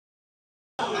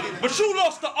But you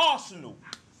lost to Arsenal.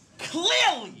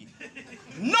 Clearly.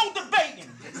 No debating.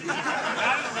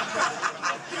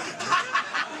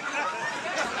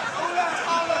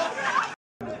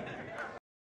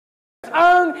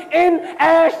 Earn in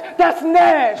ash, that's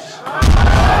Nash.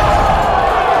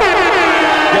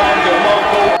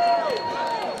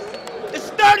 There's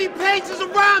 30 pages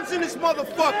of rhymes in this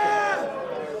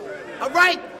motherfucker. All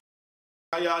right?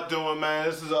 How y'all doing, man?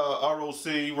 This is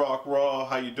ROC, Rock Raw.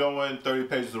 How you doing? 30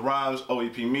 pages of rhymes,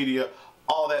 OEP Media,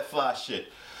 all that fly shit.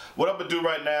 What I'm gonna do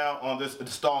right now on this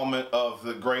installment of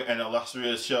the great and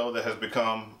illustrious show that has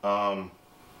become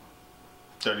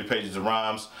 30 pages of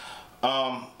rhymes.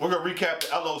 We're gonna recap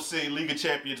the LOC League of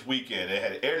Champions weekend. They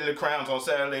had Heir to the Crowns on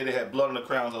Saturday. They had Blood on the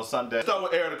Crowns on Sunday. Let's start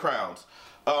with Heir to the Crowns.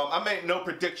 I made no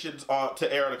predictions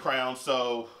to Heir to the Crowns,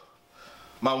 so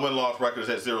my win-loss record is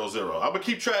at 0-0. I'm gonna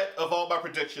keep track of all my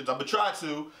predictions. I'm gonna try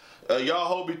to. Y'all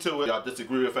hold me to it. Y'all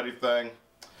disagree with anything?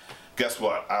 Guess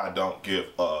what? I don't give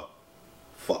a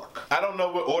fuck. I don't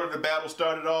know what order the battle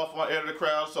started off on Heir to the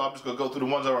Crowns, so I'm just gonna go through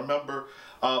the ones I remember.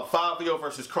 Fabio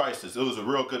versus Crisis. It was a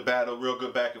real good battle, real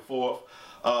good back and forth.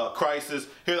 Crisis.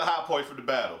 Here's the high points for the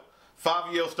battle.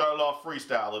 Fabio started off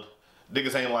freestyling.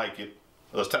 Niggas ain't like it.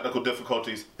 There was technical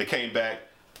difficulties. They came back.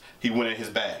 He went in his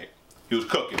bag. He was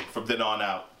cooking from then on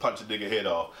out, punching nigga head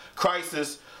off.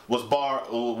 Crisis was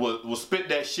spitting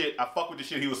that shit. I fuck with the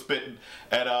shit he was spitting.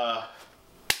 And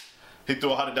he threw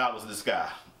 $100 in the sky.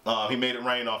 He made it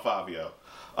rain on Fabio.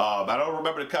 I don't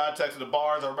remember the context of the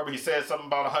bars. I remember he said something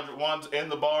about 101s in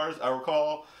the bars, I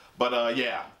recall. But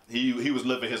yeah, he was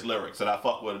living his lyrics, and I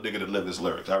fuck with a nigga that live his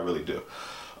lyrics. I really do.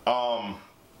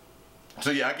 So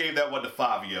yeah, I gave that one to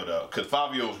Fabio though, cause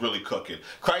Fabio was really cooking.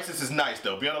 Crisis is nice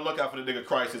though. Be on the lookout for the nigga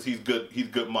Crisis. He's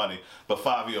good money. But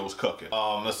Fabio was cooking.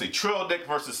 Let's see, Trill Dick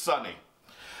versus Sonny.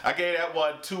 I gave that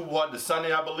one 2-1 to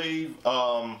Sonny, I believe.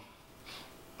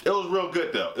 It was real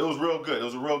good though. It was real good. It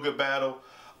was a real good battle.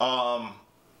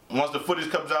 Once the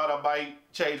footage comes out, I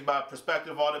might change my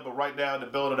perspective on it, but right now in the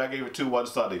building, I gave it 2-1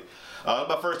 Sunday.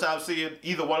 My first time seeing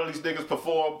either one of these niggas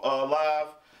perform live.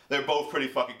 They're both pretty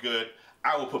fucking good.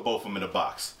 I will put both of them in a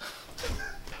box.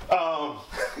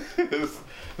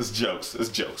 It's jokes. It's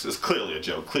jokes. It's clearly a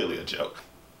joke. Clearly a joke.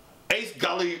 Ace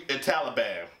Gully and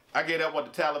Taliban. I gave that one to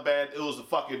Taliban. It was a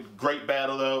fucking great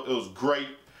battle though. It was great.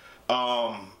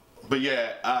 But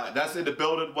yeah, that's in the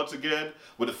building once again.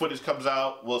 When the footage comes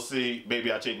out, we'll see.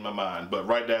 Maybe I change my mind. But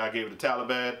right now, I gave it to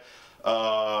Taliban.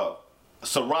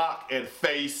 Ciroc and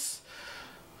Face.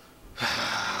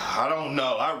 I don't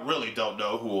know. I really don't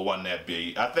know who won that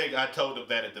beat. I think I told him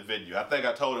that at the venue. I think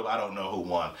I told him I don't know who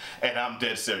won. And I'm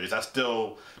dead serious. I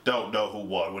still don't know who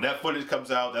won. When that footage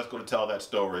comes out, that's going to tell that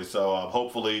story. So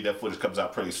hopefully that footage comes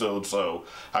out pretty soon so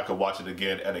I can watch it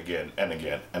again and again and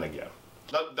again and again.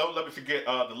 Don't let me forget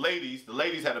the ladies. The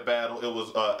ladies had a battle. It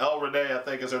was El Renee, I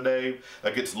think is her name,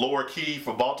 against Laura Key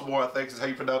from Baltimore, I think is how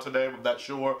you pronounce her name. I'm not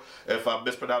sure if I'm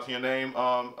mispronouncing your name,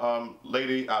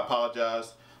 lady. I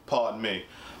apologize. Pardon me.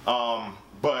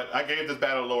 But I gave this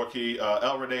battle to Laura Key.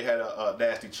 El Renee had a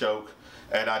nasty choke,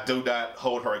 and I do not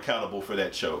hold her accountable for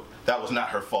that choke. That was not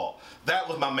her fault. That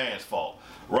was my man's fault.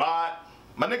 Rod,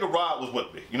 my nigga Rod was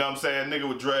with me. You know what I'm saying? Nigga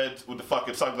with dreads with the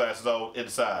fucking sunglasses on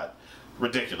inside.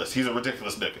 Ridiculous. He's a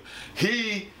ridiculous nigga.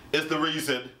 He is the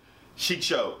reason she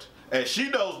choked. And she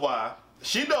knows why.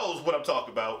 She knows what I'm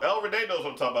talking about. El Renee knows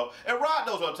what I'm talking about. And Rod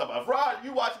knows what I'm talking about. If Rod,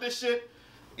 you watching this shit?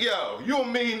 Yo, you a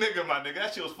mean nigga, my nigga.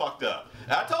 That shit was fucked up.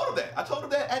 And I told him that. I told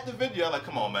him that at the video. I'm like,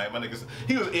 come on, man. My niggas.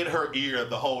 He was in her ear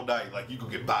the whole night. Like, you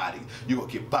gonna get bodied. You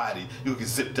gonna get bodied. You gonna get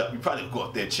zipped up. You probably gonna go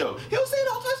up there and choke. He was saying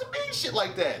all types of mean shit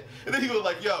like that. And then he was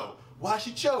like, yo, why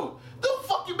she choke? The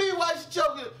fuck you mean why she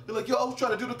choking? They're like, yo, I was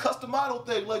trying to do the custom model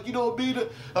thing. Like, you know what I mean?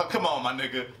 Come on, my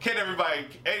nigga. Ain't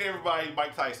everybody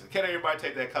Mike Tyson. Can't everybody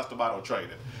take that custom model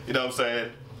training? You know what I'm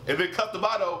saying? If it custom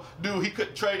model knew he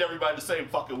couldn't train everybody the same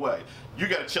fucking way. You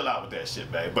gotta chill out with that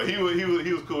shit, man. But he was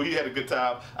cool. He had a good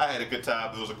time. I had a good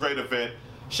time. It was a great event.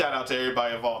 Shout out to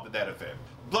everybody involved in that event.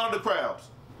 Blood on the Crowns.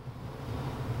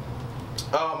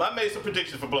 I made some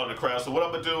predictions for Blood on the Crowns. So what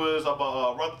I'm gonna do is I'm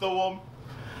gonna run through them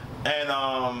and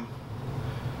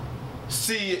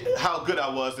see how good I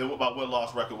was and what my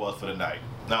win-loss record was for the night.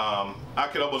 I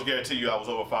can almost guarantee you I was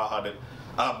over 500.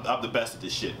 I'm the best at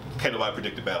this shit. Can't nobody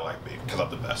predict a battle like me, because I'm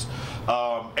the best.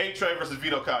 A-Train versus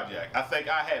Vito Cognac. I think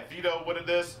I had Vito winning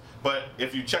this, but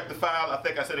if you check the file, I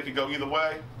think I said it could go either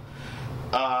way.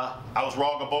 I was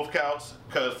wrong on both counts,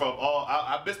 because from all,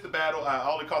 I missed the battle, I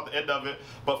only caught the end of it,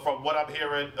 but from what I'm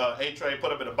hearing, A-Train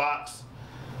put him in a box,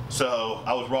 so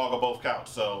I was wrong on both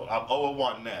counts. So I'm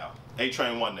 0-1 now.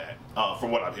 A-Train won that,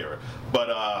 from what I'm hearing. But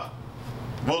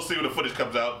We'll see when the footage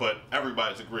comes out, but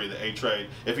everybody's agreed that A-Trade,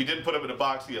 if he didn't put him in the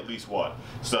box, he at least won.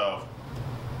 So,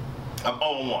 I'm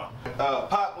 0-1.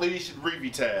 Pop Leash and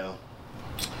Revital.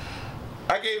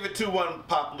 I gave it 2-1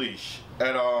 Pop Leash.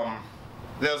 And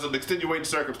there was some extenuating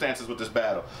circumstances with this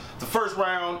battle. The first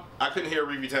round, I couldn't hear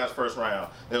Revital's first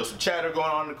round. There was some chatter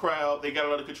going on in the crowd. They got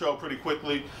it under control pretty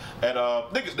quickly. And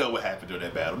niggas know what happened during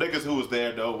that battle. Niggas who was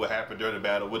there know what happened during the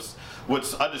battle.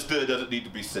 What's understood doesn't need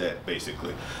to be said,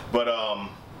 basically. But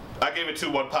I gave it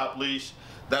 2-1 Pop Leash.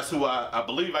 That's who I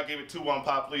believe I gave it 2-1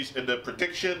 Pop Leash in the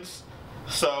predictions.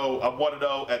 So I'm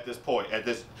 1-0 at this point. I'm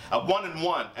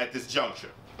 1-1 at this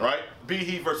juncture. Right?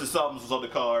 B-Heat versus Summers was on the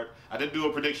card. I didn't do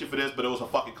a prediction for this, but it was a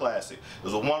fucking classic. It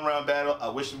was a 1-round battle. I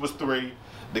wish it was 3.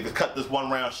 Niggas cut this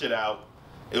 1-round shit out.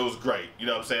 It was great. You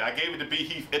know what I'm saying? I gave it to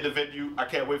B-Heat in the venue. I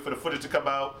can't wait for the footage to come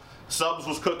out. Summers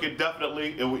was cooking,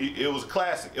 definitely. It was a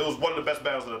classic. It was one of the best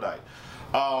battles of the night.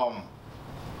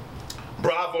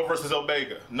 Bravo versus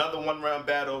Omega. Another 1-round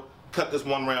battle. Cut this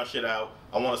 1-round shit out.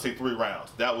 I want to see 3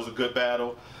 rounds. That was a good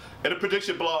battle. In the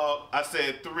prediction blog, I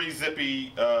said 3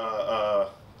 zippy.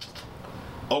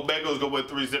 Omega was going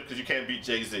to win 3-zip because you can't beat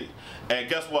Jay-Z. And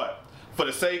guess what? For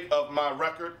the sake of my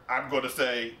record, I'm going to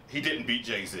say he didn't beat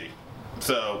Jay-Z.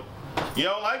 So, you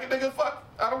don't like it, nigga? Fuck,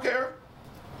 I don't care.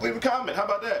 Leave a comment. How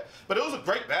about that? But it was a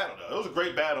great battle, though. It was a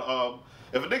great battle.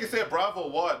 If a nigga said Bravo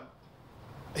won,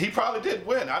 he probably did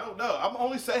win. I don't know. I'm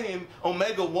only saying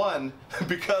Omega won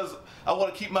because I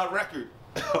want to keep my record.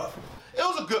 It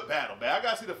was a good battle, man. I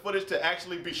got to see the footage to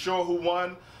actually be sure who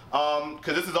won.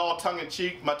 Because this is all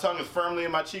tongue-in-cheek. My tongue is firmly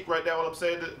in my cheek right now while I'm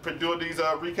saying doing these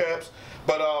recaps.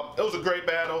 But it was a great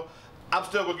battle. I'm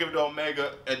still going to give it to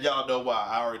Omega, and y'all know why.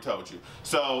 I already told you.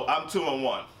 So, I'm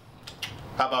 2-1.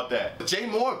 How about that? Jay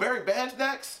Moore and Barry Bands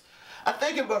next? I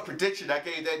think in my prediction, I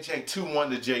gave that Jay 2-1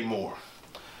 to Jay Moore.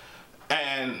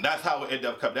 And that's how it ended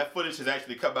up coming. That footage has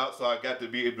actually come out, so I got to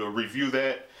be able to review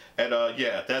that. And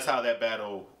yeah, that's how that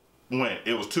battle went.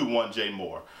 It was 2-1 Jay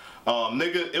Moore.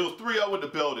 Nigga, it was 3-0 in the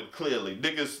building, clearly.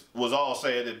 Niggas was all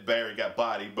saying that Barry got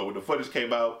bodied, but when the footage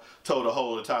came out, told a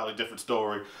whole entirely different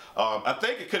story. I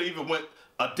think it could have even went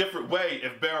a different way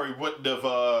if Barry wouldn't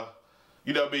have,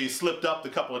 you know, slipped up the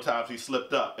couple of times he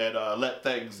slipped up and let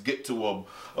things get to him,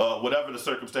 whatever the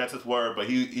circumstances were, but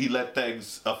he let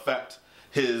things affect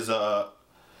his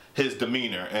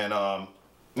demeanor. And,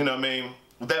 you know what I mean?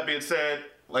 With that being said,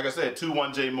 like I said,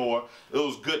 2-1 Jay Moore. It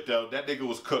was good though. That nigga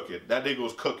was cooking. That nigga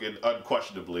was cooking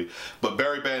unquestionably. But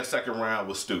Barry Band's second round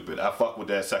was stupid. I fuck with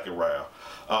that second round.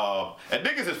 And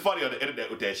niggas is funny on the internet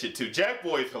with that shit too. Jack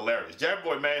Boy is hilarious. Jack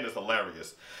Boy Man is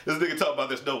hilarious. This nigga talking about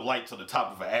there's no lights on the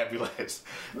top of an ambulance.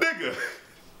 Nigga,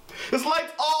 there's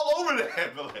lights all over the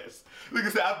ambulance.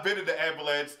 Nigga said, I've been in the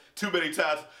ambulance too many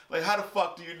times. Like, how the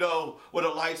fuck do you know where the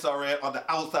lights are at on the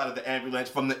outside of the ambulance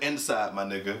from the inside, my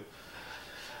nigga?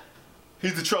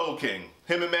 He's the troll king.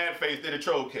 Him and Madface, they're the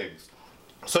troll kings.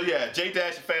 So yeah,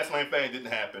 J-Dash and Fastlane Fame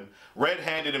didn't happen.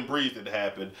 Red-Handed and Breeze didn't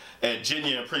happen. And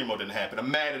Jinya and Primo didn't happen.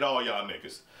 I'm mad at all y'all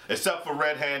niggas. Except for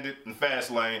Red-Handed and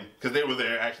Fastlane, because they were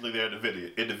there, actually there in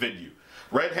the venue.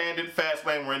 Red-Handed,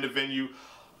 Fastlane were in the venue.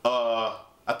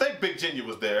 I think Big Jinya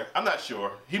was there. I'm not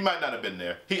sure. He might not have been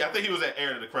there. I think he was at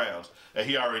Heir to the Crowns. And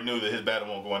he already knew that his battle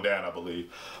wasn't going down, I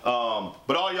believe.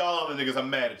 But all y'all other niggas,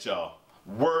 I'm mad at y'all.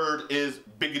 Word is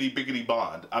biggity biggity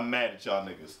bond. I'm mad at y'all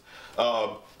niggas.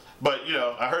 But you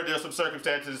know, I heard there's some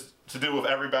circumstances to do with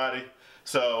everybody.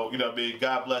 So, you know,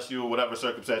 God bless you, whatever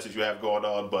circumstances you have going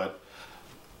on. But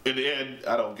in the end,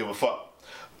 I don't give a fuck.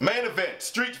 Main event,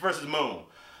 Streets versus Moon.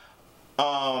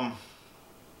 And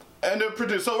then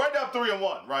produce. So right now I'm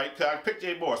 3-1, right? Cause I picked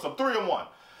Jay Moore, so I'm 3-1.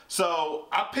 So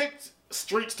I picked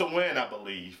Streets to win, I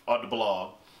believe, on the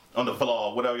vlog,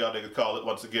 whatever y'all niggas call it.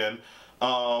 Once again.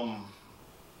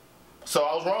 So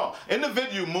I was wrong. In the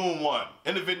venue, Moon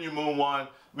won.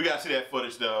 We gotta see that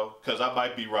footage though, because I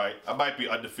might be right. I might be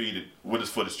undefeated with this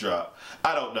footage drop.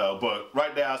 I don't know, but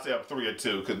right now I say I'm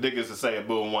 3-2, because niggas are saying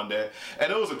Moon won that.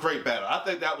 And it was a great battle. I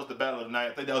think that was the battle of the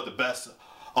night. I think that was the best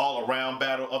all-around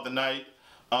battle of the night.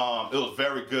 It was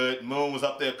very good. Moon was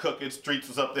up there cooking. Streets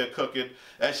was up there cooking.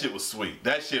 That shit was sweet.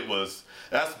 That's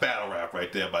battle rap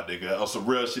right there, my nigga. On some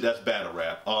real shit, that's battle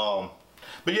rap.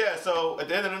 But yeah, so at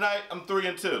the end of the night, I'm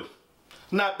 3-2.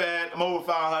 Not bad. I'm over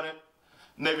 500.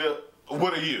 Nigga,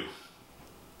 what are you?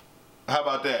 How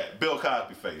about that? Bill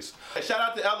Cosby face. Hey, shout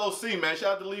out to LOC, man.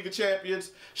 Shout out to League of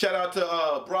Champions. Shout out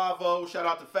to Bravo. Shout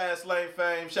out to Fastlane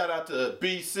Fame. Shout out to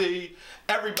BC.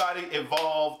 Everybody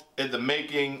involved in the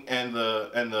making and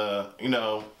the you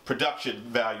know, production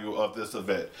value of this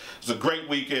event. It's a great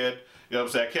weekend. You know what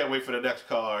I'm saying? I can't wait for the next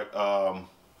card.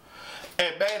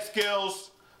 And Bad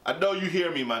Skills, I know you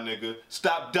hear me, my nigga.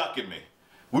 Stop ducking me.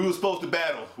 We were supposed to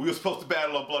battle. We were supposed to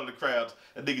battle on Blood of the Crowns.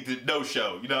 That nigga did no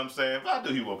show. You know what I'm saying? But I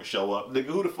knew he wasn't show up. Nigga,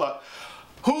 who the fuck?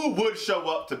 Who would show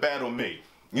up to battle me?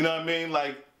 You know what I mean?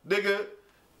 Like, nigga,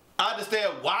 I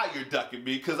understand why you're ducking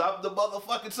me, because I'm the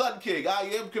motherfucking Sun King. I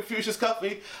am Confucius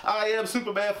Cuffy. I am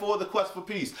Superman for the Quest for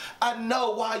Peace. I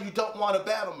know why you don't want to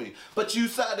battle me, but you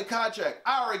signed the contract.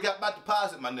 I already got my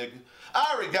deposit, my nigga.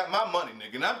 I already got my money,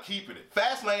 nigga, and I'm keeping it.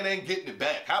 Fastlane ain't getting it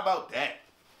back. How about that?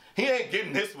 He ain't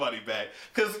getting his money back,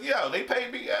 because, yo, they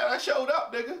paid me, and I showed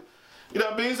up, nigga. You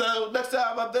know what I mean? So next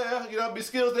time I'm there, you know what I mean,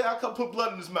 Skills there, I come put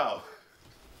blood in his mouth.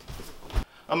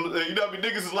 You know what I mean?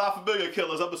 Niggas is La Familia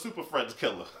killers. I'm a Super Friends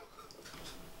killer.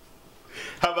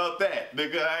 How about that,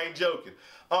 nigga? I ain't joking.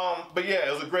 But yeah,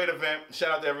 it was a great event. Shout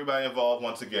out to everybody involved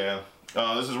once again.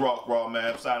 This is Raw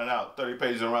Man signing out. 30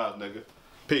 pages and rounds, nigga.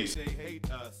 Peace. They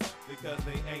hate us because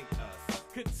they ain't us.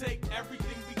 Could take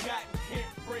everything we got and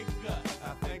can't break us.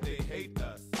 I think they hate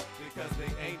us because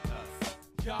they ain't us.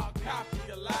 Y'all copy